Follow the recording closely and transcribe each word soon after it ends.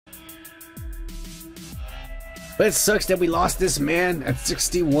But it sucks that we lost this man at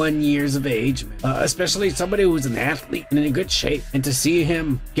 61 years of age, man. Especially somebody who's an athlete and in good shape. And to see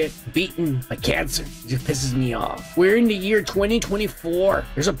him get beaten by cancer just pisses me off. We're in the year 2024.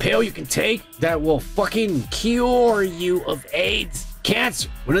 There's a pill you can take that will fucking cure you of AIDS. Cancer,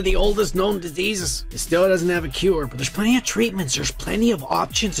 one of the oldest known diseases. It still doesn't have a cure, but there's plenty of treatments. There's plenty of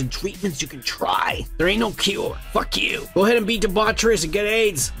options and treatments you can try. There ain't no cure. Fuck you. Go ahead and be debaucherous and get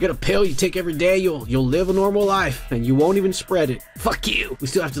AIDS. Get a pill you take every day. You'll live a normal life and you won't even spread it. Fuck you. We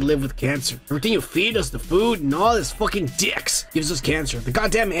still have to live with cancer. Everything you feed us, the food and all this fucking dicks gives us cancer. The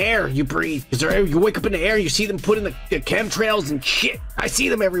goddamn air you breathe. You wake up in the air and you see them put in the chemtrails and shit. I see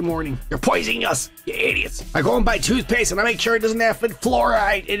them every morning. You're poisoning us, you idiots. I go and buy toothpaste and I make sure it doesn't have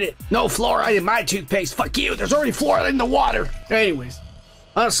fluoride in it. No fluoride in my toothpaste. Fuck you. There's already fluoride in the water. Anyways,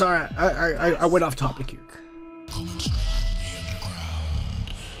 I'm sorry. I went off topic here.